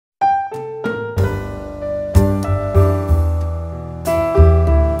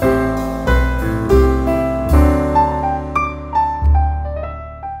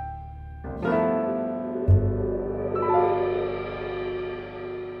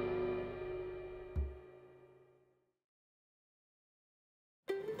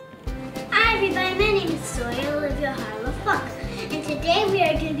is Sawyer, Funk, and today we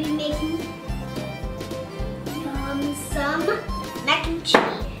are going to be making some mac and cheese.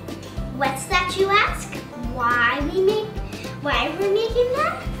 What's that, you ask? Why we're making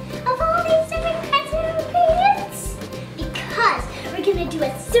that? Of all these different kinds of ingredients? Because we're going to do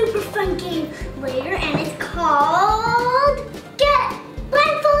a super fun game later, and it's called Get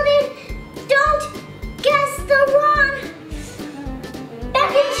Blindfolded, Don't Guess the Wrong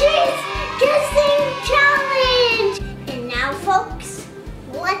Mac and Cheese Guessing Challenge! And now, folks,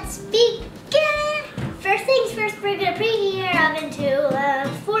 let's begin! First things first, we're going to preheat our oven to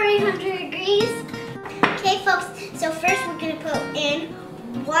 400 degrees. Okay, folks, so first we're going to put in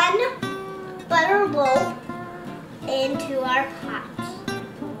 1 butter loaf into our pot.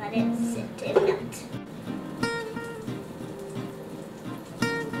 Let it sit and melt.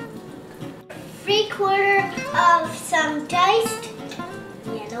 3/4 of some diced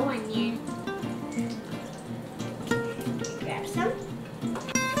yellow onion. Grab some.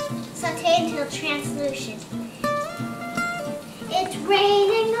 Saute until translucent. It's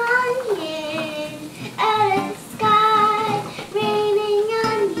raining onion out of the sky. Raining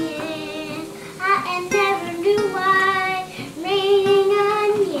onion. I never knew why. Raining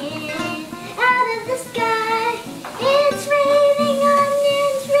onion out of the sky. It's raining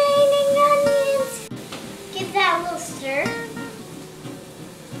onions, raining onions. Give that a little stir.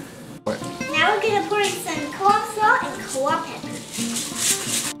 Now we're going to pour in some co-op salt and co-op pepper.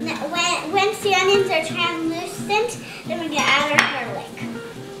 Once the onions are translucent, then we're going to add our garlic.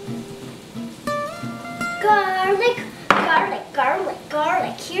 Garlic, garlic, garlic,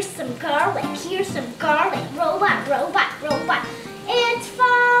 garlic. Here's some garlic, here's some garlic. Robot, robot, robot. It's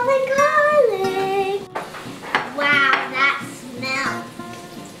falling garlic. Wow, that smell.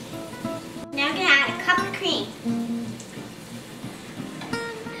 Now we're going to add a cup of cream.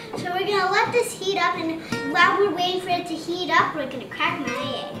 So we're going to let this heat up, and while we're waiting for it to heat up, we're going to crack my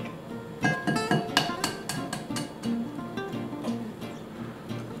egg.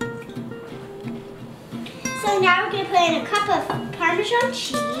 So now we're going to put in a cup of Parmesan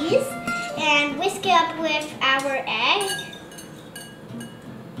cheese and whisk it up with our egg.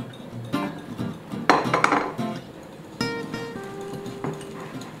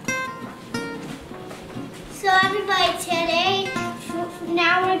 So everybody, today,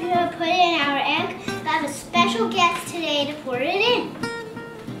 now we're going to put in our egg. We have a special guest today to pour it in.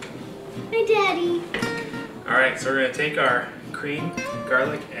 My daddy. Alright, so we're going to take our cream,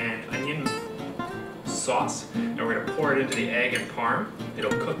 garlic, and onion sauce, and we're going to pour it into the egg and parm.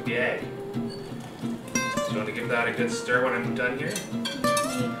 It'll cook the egg. So you want to give that a good stir when I'm done here?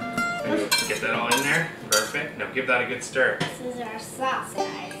 Get that all in there. Perfect. Now give that a good stir. This is our sauce,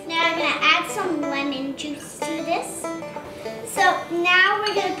 guys. Now I'm going to add some lemon juice to this. So now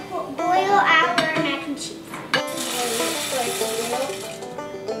we're going to boil our mac and cheese.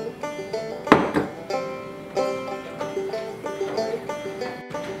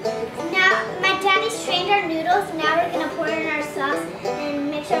 Strained our noodles. Now we're going to pour in our sauce and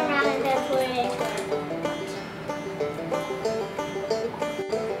mix it around and then pour it into our pot.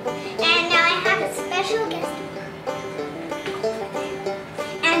 And now I have a special guest.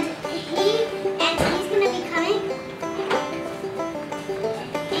 And he's going to be coming.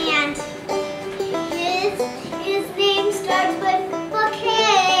 And his name starts with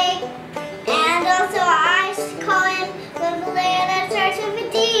bouquet. And also I call him with a letter that starts with a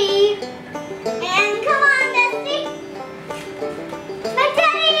D. And come on, Bestie! My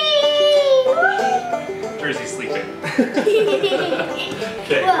daddy! Or is he sleeping?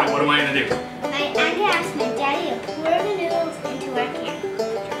 Okay, well, what am I going to do? I'm going to ask my daddy to pour the noodles into our can.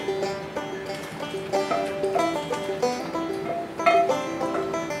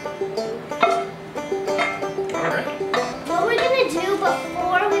 Alright. What we're going to do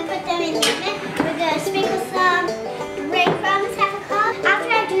before we put them in the oven, we're going to sprinkle some breadcrumbs, half a cup.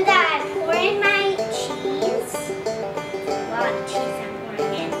 After I do that, I pour in my cheese. A lot of cheese I'm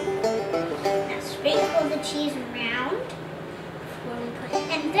pouring in. Now sprinkle the cheese around before we put it.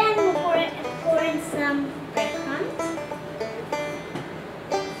 And then we'll pour in some breadcrumbs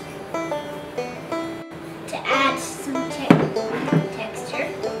to add some texture.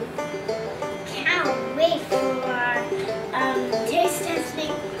 Can't wait for our taste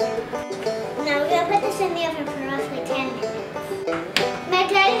testing. Now we're going to put this in the oven for roughly 10 minutes. My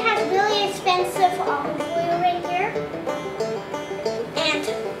daddy has really expensive olive oil right here. And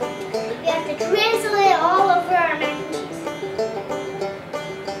we have to drizzle it all over our mac and cheese.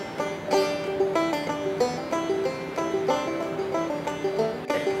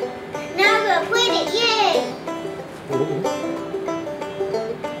 Now I'm going to plate it, yay!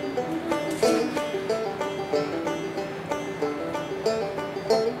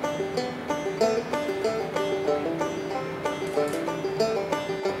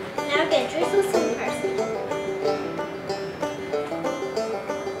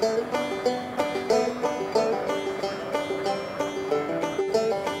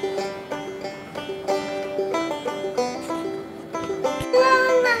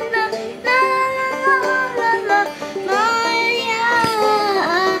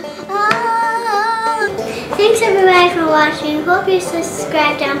 watching. Hope you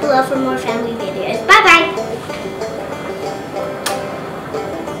subscribe down below for more family videos. Bye bye.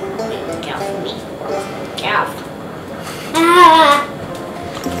 Get off of me. Get off. Ah.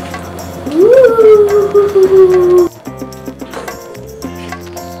 Woo.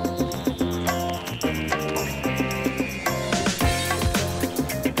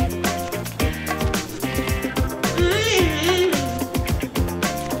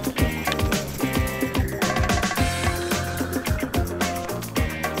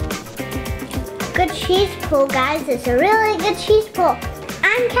 Good cheese pull, guys. It's a really good cheese pull.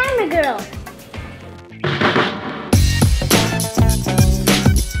 I'm camera girl.